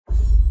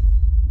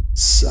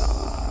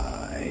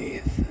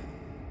Scythe.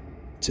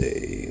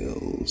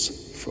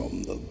 Tales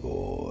from the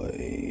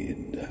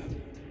Void.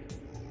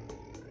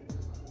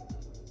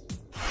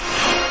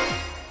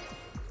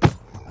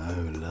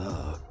 Oh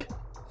look,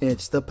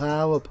 it's the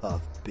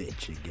Powerpuff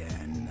bitch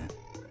again.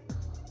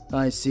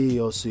 I see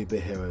your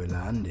superhero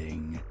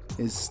landing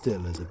is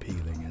still as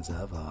appealing as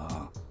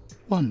ever.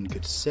 One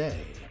could say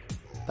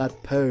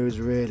that pose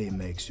really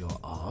makes your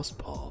ass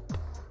pop.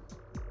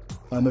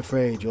 I'm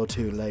afraid you're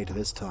too late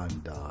this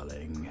time,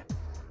 darling.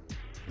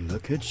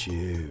 Look at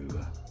you,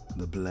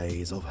 the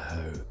blaze of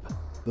hope,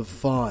 the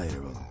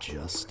fire of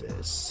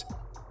justice.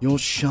 Your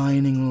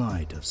shining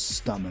light of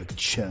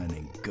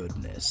stomach-churning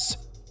goodness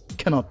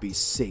cannot be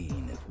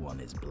seen if one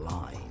is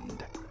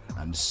blind,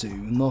 and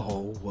soon the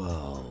whole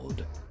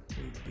world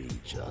will be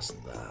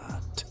just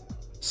that,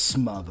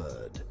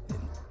 smothered in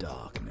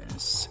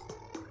darkness.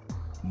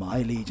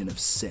 My legion of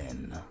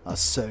sin are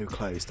so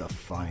close to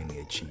finally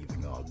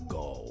achieving our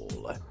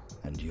goal,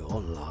 and your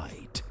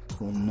light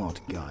will not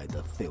guide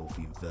the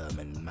filthy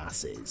vermin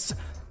masses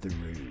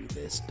through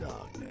this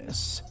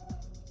darkness,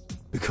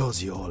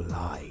 because your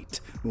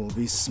light will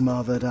be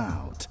smothered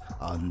out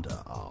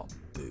under our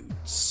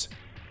boots.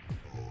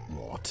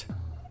 What?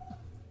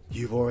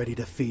 You've already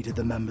defeated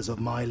the members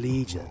of my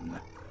legion?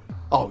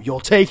 Oh,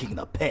 you're taking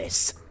the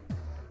piss.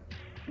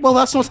 Well,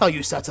 that's not how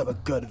you set up a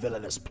good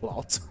villainous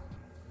plot.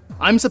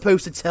 I'm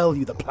supposed to tell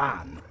you the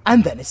plan,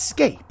 and then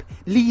escape,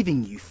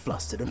 leaving you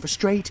flustered and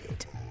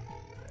frustrated.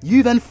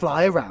 You then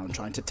fly around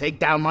trying to take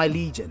down my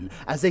legion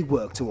as they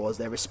work towards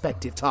their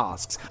respective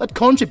tasks that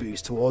contribute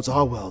towards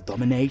our world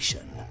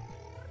domination.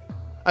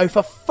 Oh,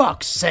 for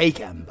fuck's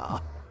sake, Ember.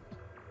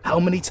 How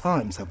many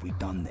times have we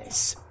done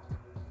this?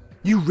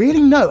 You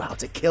really know how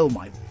to kill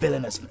my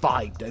villainous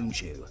vibe, don't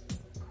you?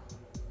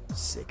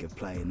 Sick of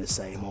playing the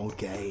same old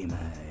game,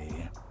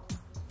 eh?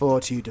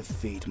 Thought you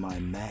defeat my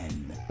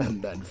men,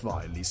 and then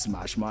finally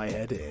smash my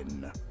head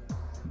in.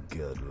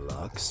 Good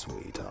luck,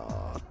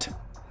 sweetheart.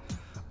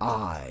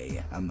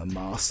 I am the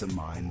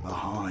mastermind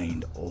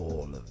behind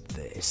all of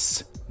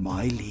this.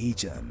 My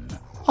legion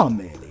are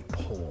merely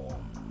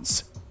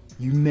pawns.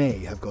 You may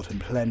have gotten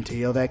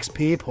plenty of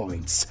XP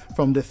points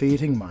from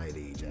defeating my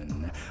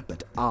legion,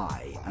 but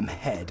I am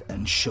head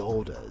and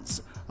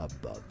shoulders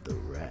above the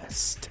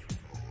rest.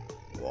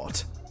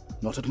 What?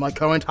 Not at my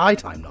current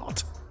height, I'm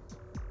not.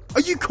 Are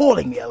you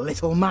calling me a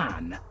little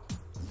man?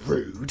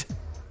 Rude.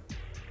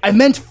 I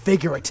meant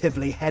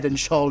figuratively head and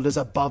shoulders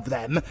above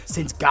them,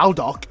 since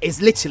Galdoc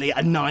is literally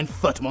a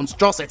 9-foot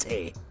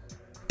monstrosity.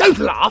 Don't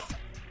laugh!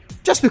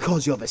 Just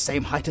because you're the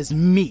same height as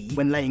me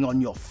when laying on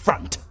your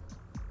front.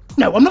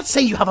 No, I'm not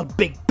saying you have a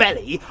big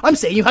belly, I'm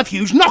saying you have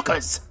huge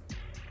knockers!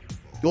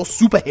 Your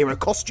superhero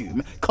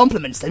costume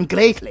compliments them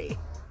greatly.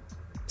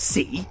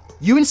 See,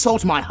 you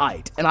insult my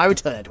height, and I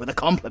return it with a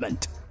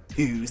compliment.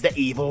 Who's the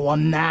evil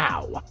one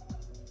now?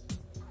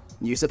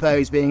 You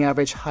suppose being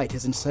average height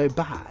isn't so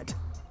bad?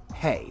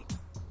 Hey,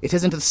 it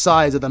isn't the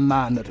size of the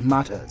man that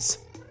matters.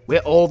 We're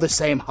all the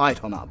same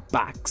height on our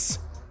backs,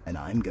 and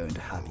I'm going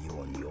to have you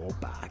on your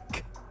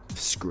back,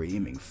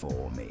 screaming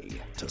for me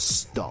to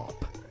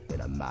stop in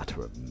a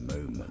matter of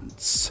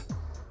moments.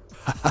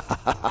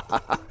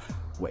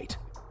 Wait,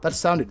 that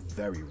sounded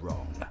very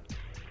wrong,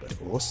 but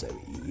also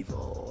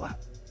evil.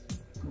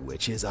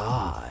 Which is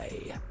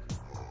I.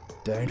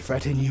 Don't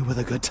threaten you with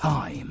a good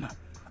time.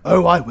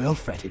 Oh, I will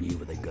threaten you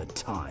with a good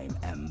time,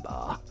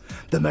 Ember.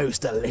 The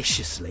most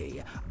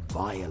deliciously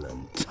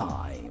violent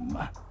time.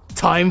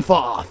 Time for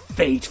our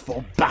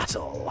fateful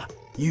battle.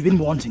 You've been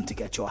wanting to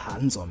get your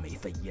hands on me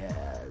for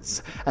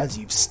years, as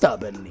you've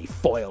stubbornly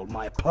foiled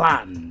my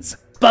plans.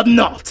 But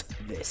not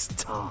this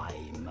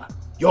time.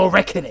 Your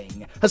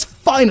reckoning has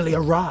finally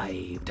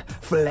arrived,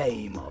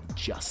 flame of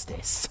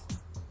justice.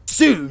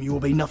 Soon you will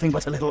be nothing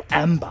but a little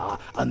ember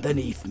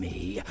underneath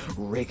me,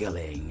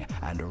 wriggling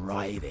and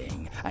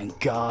writhing and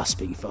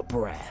gasping for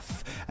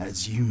breath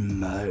as you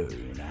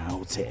moan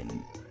out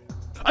in...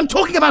 I'm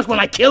talking about when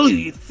I kill you,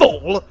 you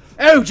fool!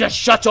 Oh, just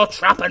shut your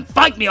trap and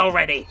fight me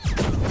already!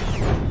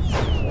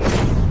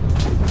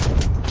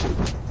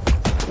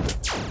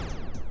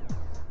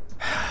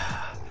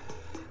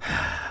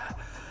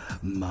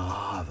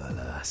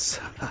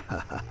 Marvelous.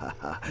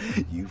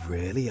 You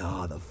really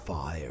are the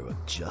fire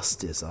of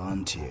justice,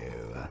 aren't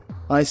you?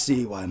 I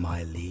see why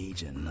my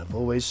legion have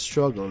always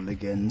struggled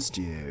against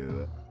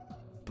you.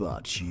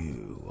 But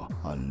you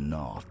are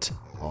not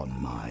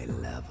on my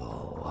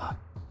level.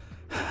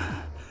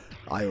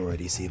 I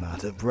already seem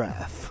out of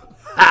breath.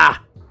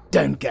 Ha!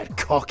 Don't get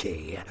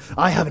cocky.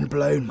 I haven't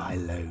blown my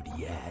load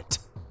yet.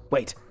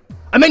 Wait,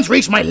 I meant to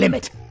reach my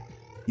limit.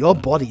 Your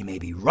body may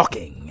be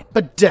rocking,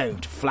 but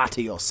don't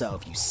flatter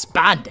yourself, you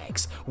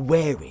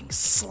spandex-wearing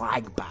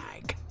slag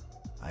bag.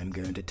 I'm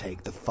going to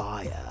take the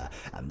fire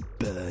and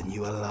burn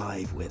you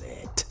alive with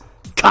it.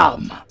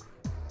 Come!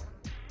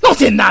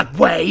 Not in that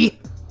way!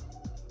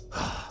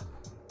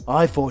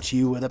 I thought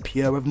you were the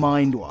pure of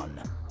mind one.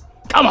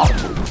 Come on!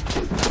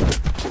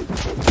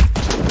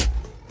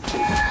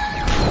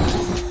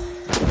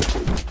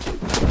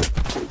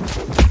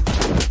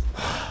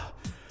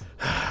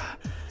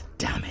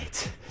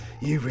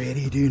 You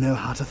really do know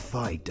how to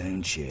fight,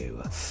 don't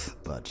you?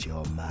 But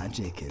your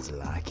magic is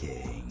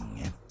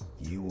lacking.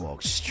 You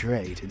walk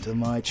straight into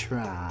my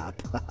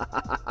trap.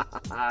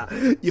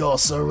 You're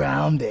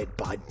surrounded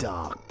by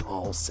dark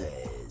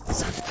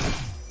pulses.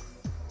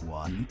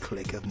 One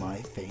click of my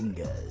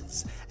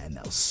fingers and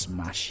they'll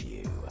smash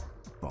you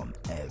from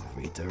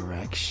every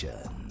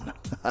direction.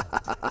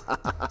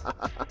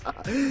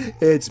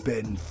 It's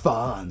been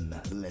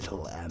fun,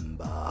 little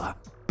Ember,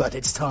 but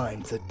it's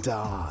time to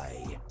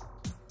die.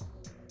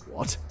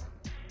 What?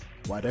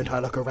 Why don't I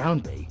look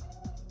around me?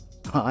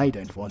 I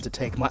don't want to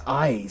take my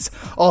eyes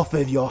off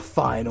of your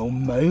final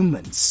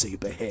moments,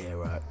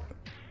 superhero.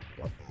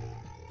 What?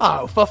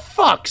 Oh, for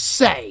fuck's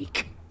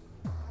sake!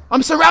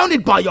 I'm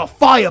surrounded by your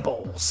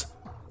fireballs!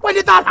 When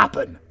did that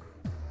happen?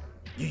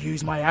 You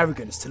use my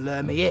arrogance to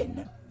lure me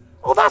in?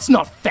 Oh, that's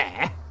not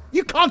fair!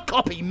 You can't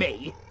copy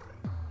me!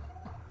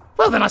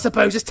 Well then I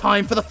suppose it's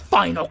time for the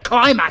final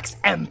climax,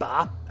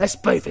 Ember! Let's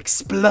both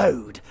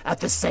explode at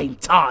the same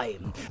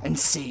time and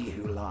see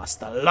who lasts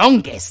the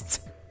longest!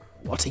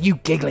 What are you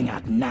giggling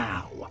at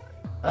now?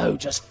 Oh,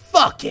 just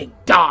fucking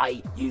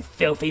die, you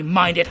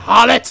filthy-minded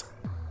harlot!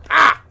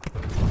 Ah!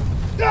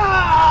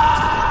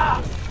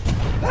 Ah!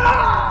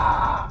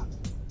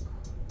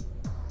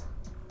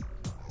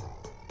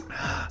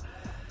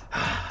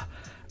 Ah!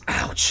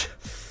 Ouch!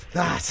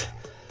 That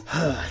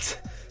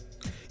hurt.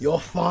 Your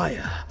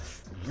fire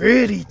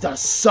really does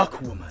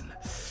suck, woman.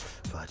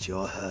 But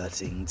you're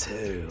hurting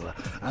too,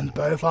 and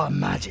both our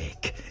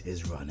magic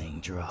is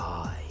running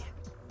dry.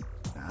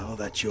 Now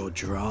that you're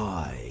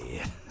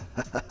dry,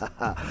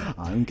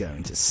 I'm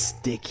going to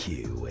stick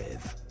you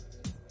with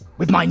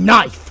my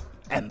knife,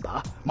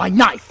 Ember, my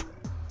knife.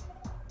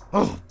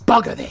 Oh,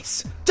 bugger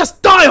this.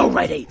 Just die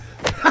already.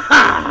 Ha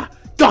ha!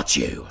 Got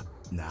you.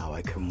 Now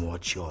I can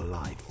watch your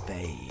life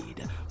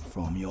fade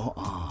from your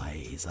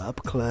eyes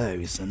up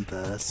close and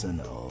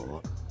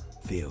personal.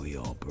 Feel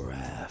your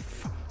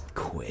breath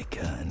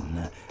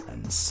quicken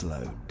and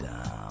slow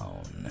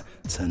down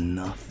to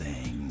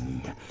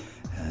nothing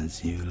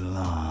as you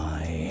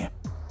lie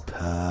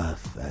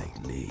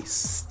perfectly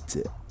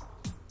still.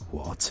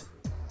 What?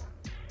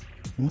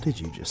 What did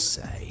you just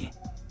say?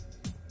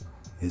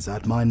 Is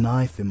that my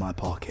knife in my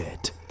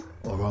pocket,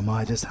 or am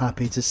I just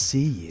happy to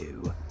see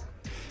you?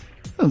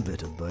 A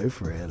bit of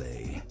both,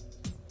 really.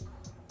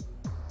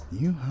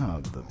 You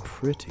have the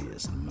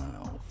prettiest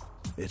mouth.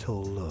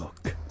 It'll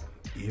look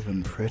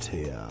even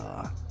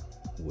prettier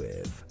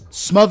with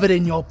smothered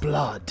in your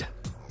blood.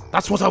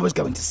 That's what I was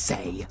going to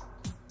say.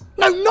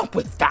 No, not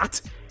with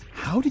that!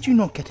 How did you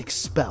not get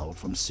expelled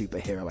from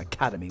Superhero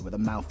Academy with a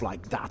mouth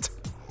like that?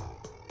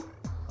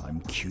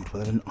 I'm cute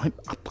when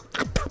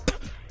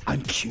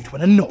I'm cute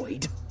when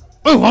annoyed.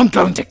 Oh, I'm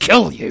going to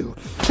kill you!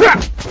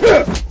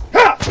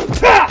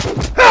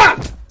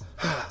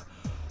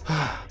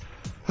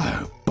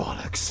 Oh,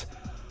 bollocks.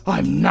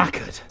 I'm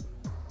knackered.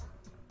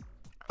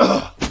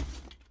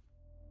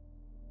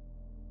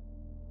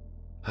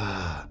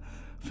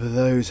 For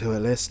those who are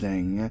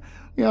listening,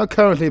 we are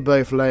currently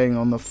both laying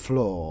on the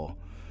floor,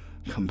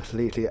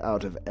 completely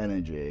out of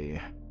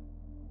energy.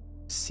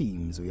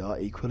 Seems we are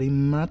equally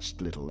matched,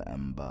 little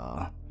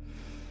Ember.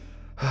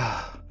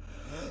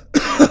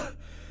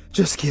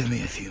 Just give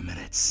me a few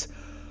minutes.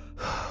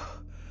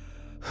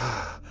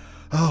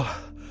 I'll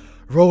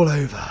roll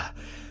over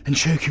and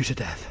choke you to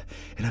death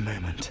in a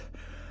moment.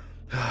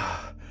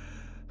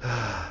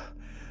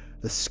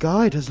 The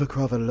sky does look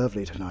rather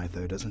lovely tonight,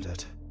 though, doesn't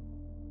it?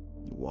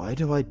 Why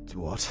do I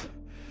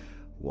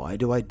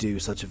do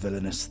such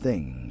villainous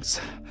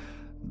things?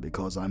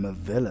 Because I'm a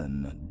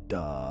villain,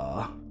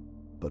 duh.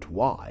 But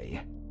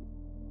why?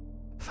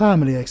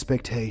 Family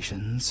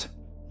expectations.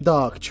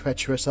 Dark,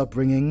 treacherous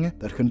upbringing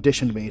that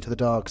conditioned me to the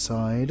dark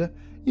side.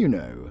 You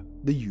know,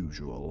 the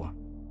usual.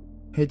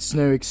 It's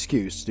no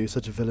excuse to do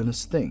such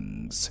villainous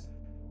things.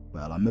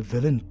 Well, I'm a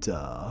villain,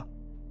 duh.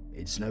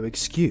 It's no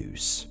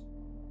excuse.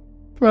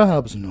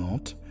 Perhaps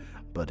not,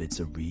 but it's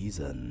a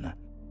reason.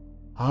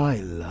 I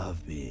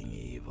love being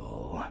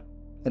evil,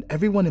 and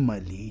everyone in my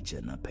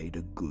legion are paid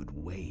a good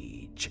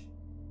wage.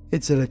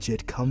 It's a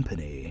legit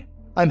company.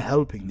 I'm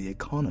helping the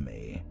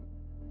economy,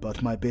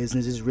 but my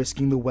business is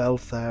risking the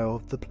welfare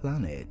of the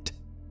planet.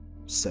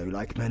 So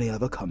like many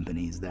other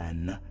companies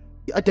then,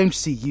 I don't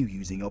see you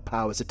using your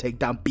powers to take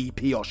down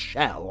BP or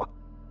Shell.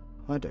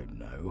 I don't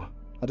know.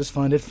 I just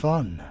find it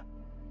fun.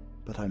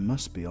 But I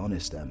must be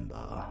honest,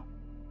 Ember.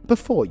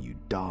 Before you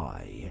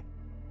die,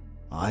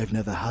 I've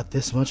never had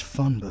this much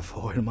fun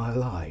before in my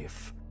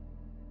life.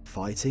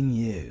 Fighting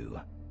you,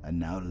 and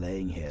now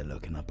laying here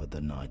looking up at the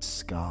night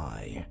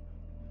sky.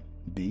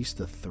 Beats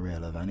the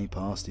thrill of any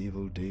past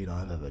evil deed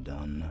I've ever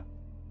done.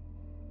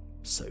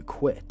 So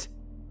quit.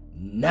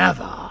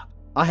 Never!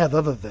 I have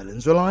other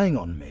villains relying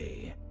on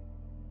me.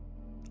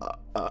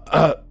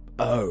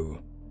 Oh.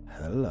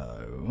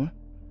 Hello.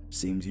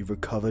 Seems you've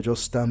recovered your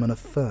stamina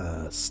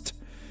first.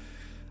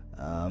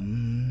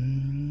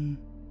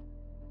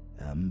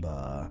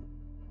 Ember.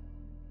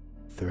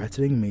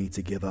 Threatening me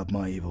to give up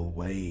my evil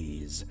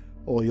ways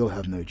or you'll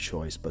have no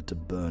choice but to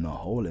burn a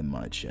hole in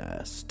my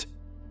chest.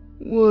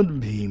 Would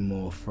be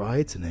more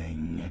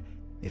frightening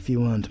if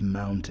you weren't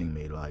mounting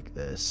me like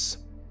this.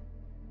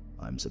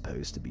 I'm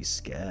supposed to be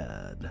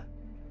scared.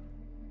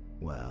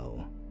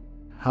 Well,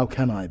 how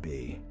can I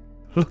be?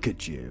 Look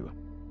at you.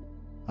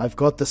 I've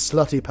got the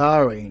slutty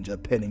Power Ranger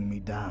pinning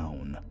me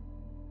down.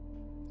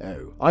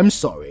 Oh, I'm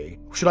sorry.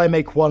 Should I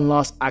make one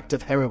last act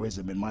of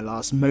heroism in my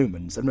last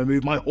moments and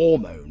remove my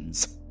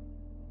hormones?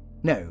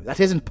 No, that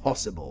isn't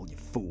possible, you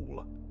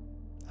fool.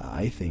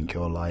 I think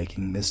you're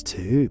liking this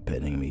too,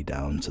 pinning me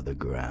down to the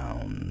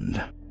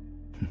ground.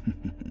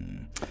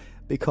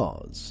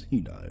 Because,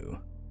 you know,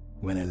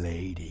 when a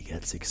lady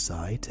gets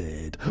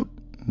excited...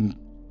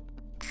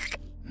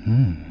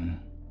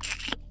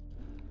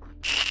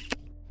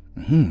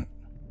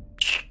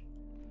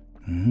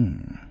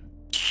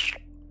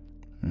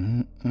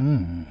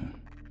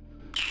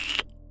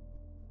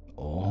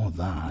 Or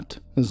that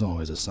is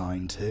always a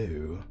sign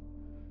too.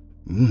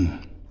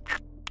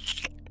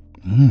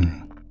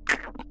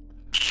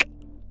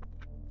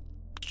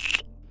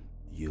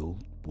 You'll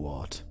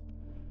what?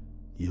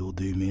 You'll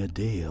do me a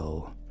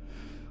deal?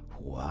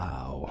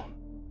 Wow.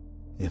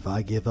 If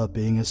I give up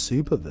being a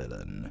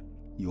supervillain,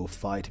 you'll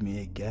fight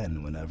me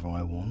again whenever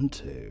I want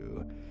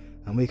to,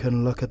 and we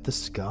can look at the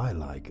sky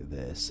like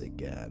this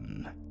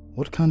again.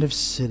 What kind of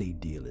silly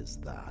deal is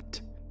that?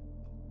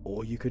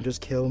 Or you can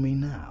just kill me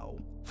now.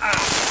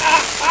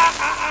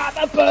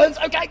 That burns!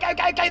 Okay,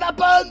 that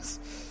burns!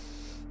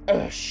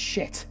 Oh,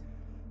 shit.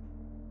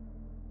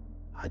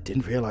 I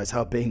didn't realize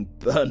how being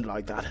burned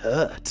like that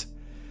hurt.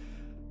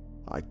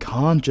 I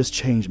can't just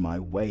change my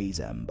ways,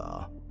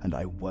 Ember, and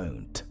I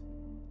won't.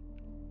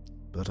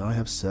 But I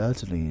have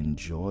certainly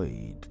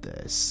enjoyed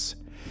this,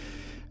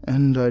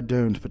 and I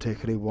don't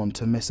particularly want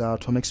to miss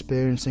out on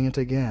experiencing it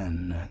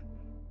again.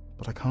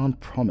 But I can't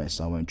promise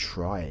I won't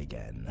try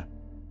again.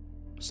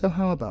 So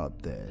how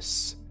about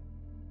this?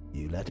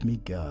 You let me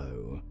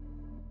go,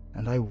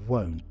 and I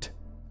won't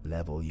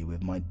level you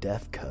with my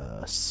death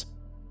curse.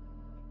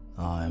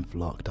 I've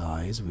locked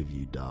eyes with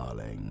you,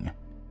 darling.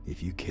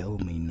 If you kill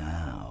me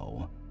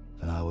now,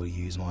 then I will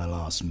use my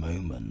last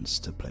moments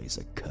to place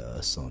a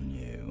curse on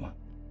you.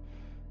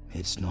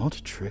 It's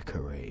not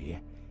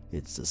trickery,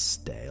 it's a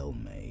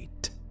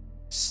stalemate.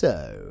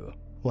 So,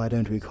 why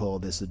don't we call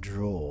this a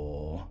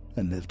draw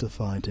and live to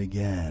fight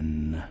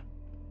again?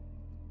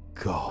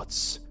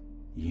 Gods,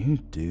 you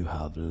do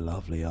have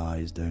lovely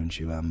eyes, don't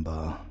you,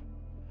 Ember?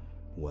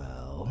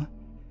 Well,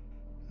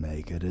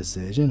 make a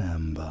decision,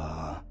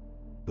 Ember.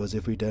 Because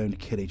if we don't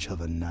kill each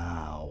other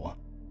now,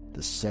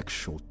 the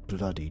sexual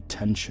bloody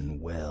tension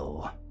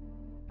will.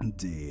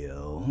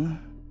 Deal?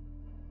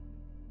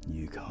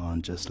 You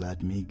can't just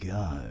let me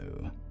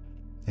go.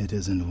 It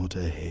isn't what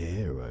a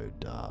hero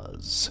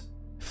does.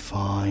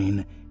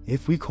 Fine,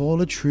 if we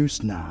call a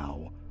truce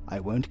now, I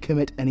won't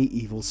commit any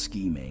evil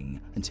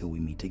scheming until we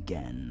meet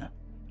again.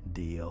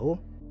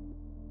 Deal?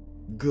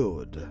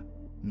 Good.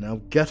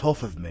 Now get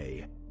off of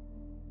me.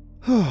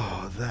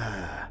 Oh,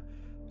 there.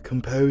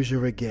 Composure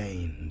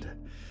regained.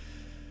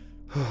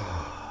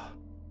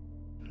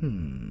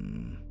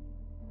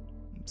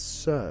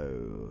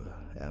 So,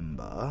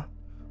 Ember,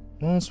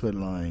 whilst we're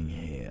lying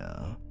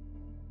here,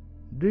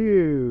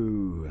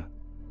 do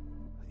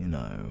you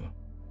know,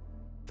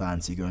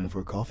 fancy going for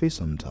a coffee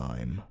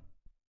sometime?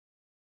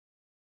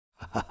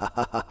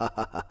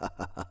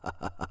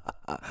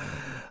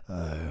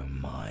 Oh,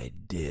 my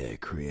dear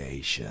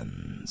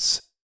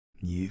creations,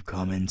 you've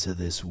come into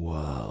this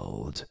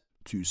world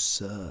to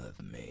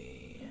serve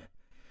me.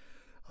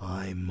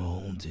 I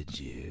molded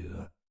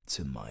you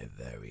to my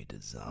very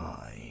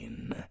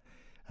design,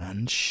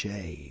 and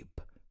shape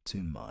to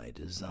my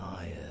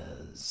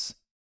desires.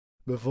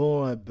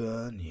 Before I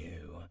burn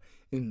you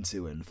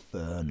into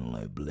infernal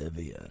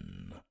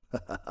oblivion,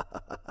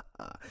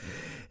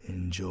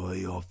 enjoy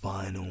your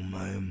final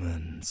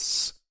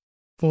moments,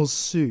 for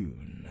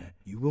soon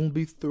you will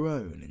be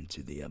thrown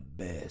into the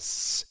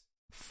abyss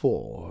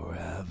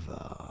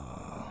forever.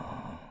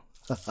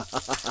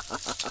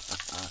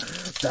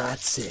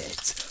 That's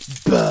it.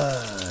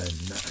 Burn!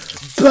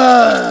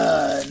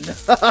 Burn!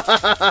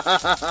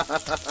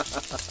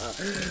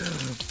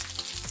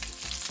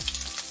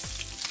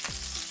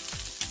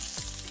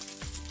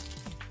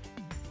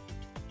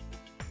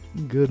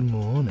 Good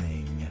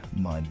morning,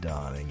 my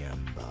darling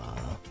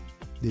Ember.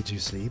 Did you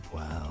sleep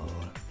well?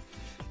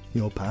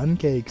 Your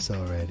pancakes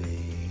are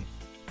ready.